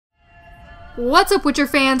What's up, Witcher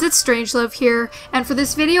fans? It's StrangeLuv here, and for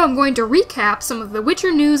this video I'm going to recap some of the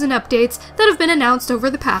Witcher news and updates that have been announced over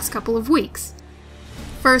the past couple of weeks.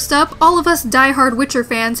 First up, all of us die-hard Witcher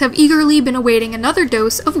fans have eagerly been awaiting another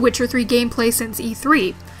dose of Witcher 3 gameplay since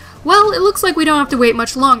E3. Well, it looks like we don't have to wait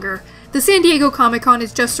much longer. The San Diego Comic-Con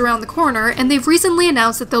is just around the corner, and they've recently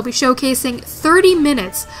announced that they'll be showcasing 30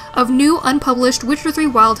 minutes of new unpublished Witcher 3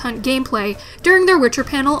 Wild Hunt gameplay during their Witcher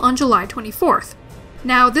panel on July 24th.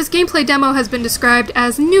 Now, this gameplay demo has been described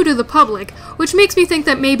as new to the public, which makes me think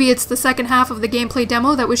that maybe it's the second half of the gameplay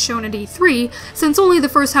demo that was shown at E3, since only the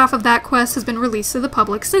first half of that quest has been released to the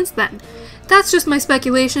public since then. That's just my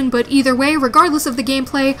speculation, but either way, regardless of the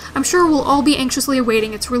gameplay, I'm sure we'll all be anxiously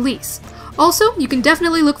awaiting its release. Also, you can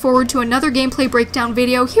definitely look forward to another gameplay breakdown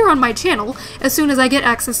video here on my channel as soon as I get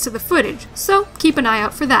access to the footage, so keep an eye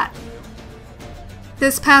out for that.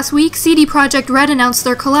 This past week, CD Projekt Red announced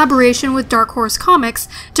their collaboration with Dark Horse Comics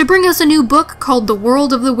to bring us a new book called The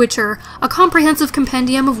World of the Witcher, a comprehensive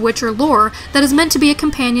compendium of Witcher lore that is meant to be a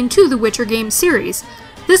companion to the Witcher game series.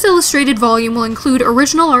 This illustrated volume will include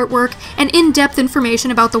original artwork and in-depth information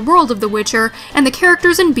about the world of The Witcher and the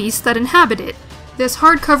characters and beasts that inhabit it. This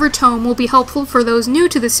hardcover tome will be helpful for those new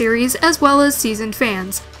to the series as well as seasoned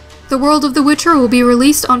fans. The World of the Witcher will be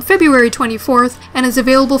released on February 24th and is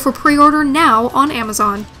available for pre-order now on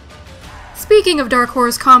Amazon. Speaking of Dark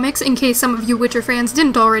Horse Comics, in case some of you Witcher fans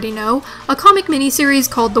didn't already know, a comic miniseries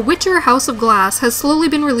called The Witcher House of Glass has slowly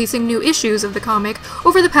been releasing new issues of the comic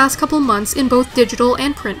over the past couple months in both digital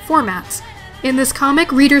and print formats. In this comic,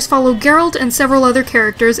 readers follow Geralt and several other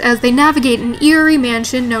characters as they navigate an eerie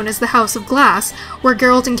mansion known as the House of Glass, where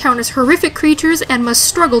Geralt encounters horrific creatures and must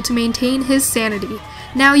struggle to maintain his sanity.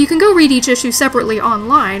 Now, you can go read each issue separately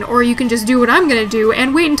online, or you can just do what I'm gonna do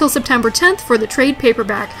and wait until September 10th for the trade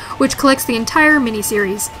paperback, which collects the entire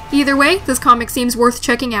miniseries. Either way, this comic seems worth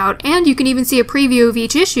checking out, and you can even see a preview of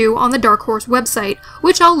each issue on the Dark Horse website,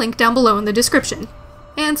 which I'll link down below in the description.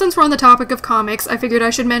 And since we're on the topic of comics, I figured I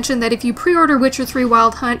should mention that if you pre-order Witcher 3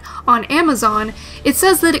 Wild Hunt on Amazon, it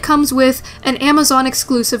says that it comes with an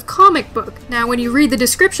Amazon-exclusive comic book. Now, when you read the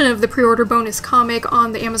description of the pre-order bonus comic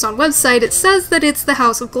on the Amazon website, it says that it's the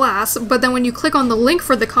House of Glass, but then when you click on the link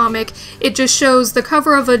for the comic, it just shows the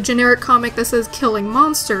cover of a generic comic that says Killing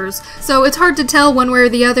Monsters. So it's hard to tell one way or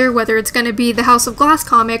the other whether it's going to be the House of Glass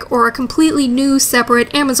comic or a completely new,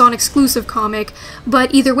 separate, Amazon-exclusive comic,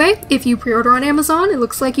 but either way, if you pre-order on Amazon, it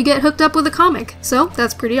looks like you get hooked up with a comic, so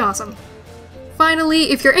that's pretty awesome. Finally,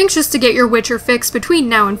 if you're anxious to get your Witcher fix between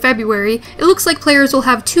now and February, it looks like players will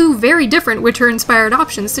have two very different Witcher-inspired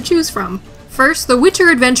options to choose from. First, the Witcher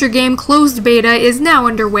adventure game closed beta is now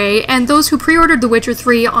underway, and those who pre-ordered The Witcher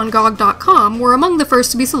 3 on GOG.com were among the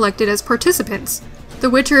first to be selected as participants. The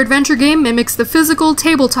Witcher adventure game mimics the physical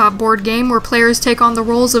tabletop board game where players take on the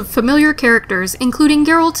roles of familiar characters, including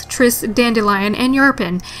Geralt, Triss, Dandelion, and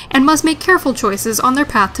Yarpen, and must make careful choices on their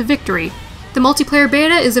path to victory. The multiplayer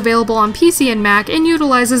beta is available on PC and Mac and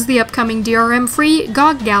utilizes the upcoming DRM-free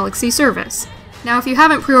GOG Galaxy service. Now, if you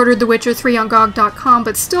haven't pre-ordered The Witcher 3 on GOG.com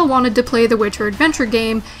but still wanted to play the Witcher adventure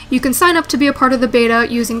game, you can sign up to be a part of the beta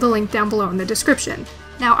using the link down below in the description.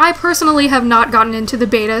 Now, I personally have not gotten into the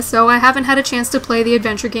beta, so I haven't had a chance to play the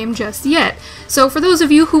adventure game just yet. So for those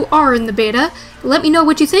of you who are in the beta, let me know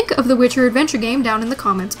what you think of the Witcher adventure game down in the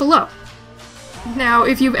comments below. Now,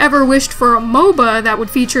 if you've ever wished for a MOBA that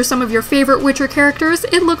would feature some of your favorite Witcher characters,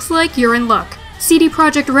 it looks like you're in luck. CD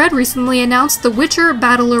Projekt Red recently announced The Witcher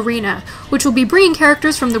Battle Arena, which will be bringing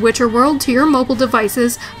characters from the Witcher world to your mobile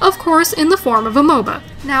devices, of course in the form of a MOBA.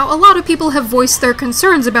 Now, a lot of people have voiced their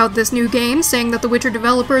concerns about this new game, saying that the Witcher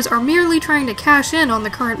developers are merely trying to cash in on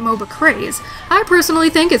the current MOBA craze. I personally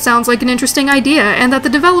think it sounds like an interesting idea, and that the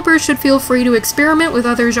developers should feel free to experiment with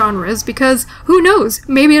other genres, because who knows,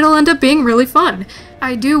 maybe it'll end up being really fun.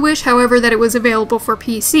 I do wish, however, that it was available for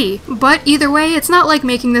PC, but either way, it's not like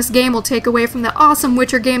making this game will take away from the awesome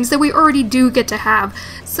Witcher games that we already do get to have,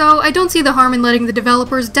 so I don't see the harm in letting the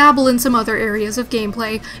developers dabble in some other areas of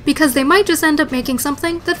gameplay, because they might just end up making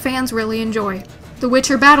something that fans really enjoy. The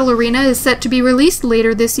Witcher Battle Arena is set to be released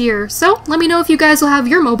later this year, so let me know if you guys will have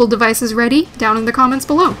your mobile devices ready down in the comments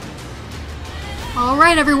below.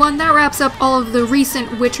 Alright everyone, that wraps up all of the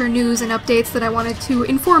recent Witcher news and updates that I wanted to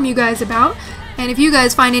inform you guys about. And if you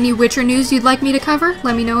guys find any Witcher news you'd like me to cover,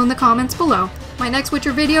 let me know in the comments below. My next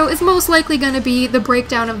Witcher video is most likely going to be the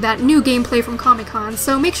breakdown of that new gameplay from Comic-Con,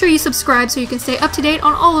 so make sure you subscribe so you can stay up to date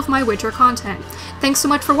on all of my Witcher content. Thanks so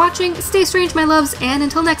much for watching, stay strange my loves, and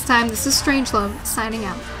until next time, this is StrangeLuv, signing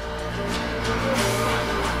out.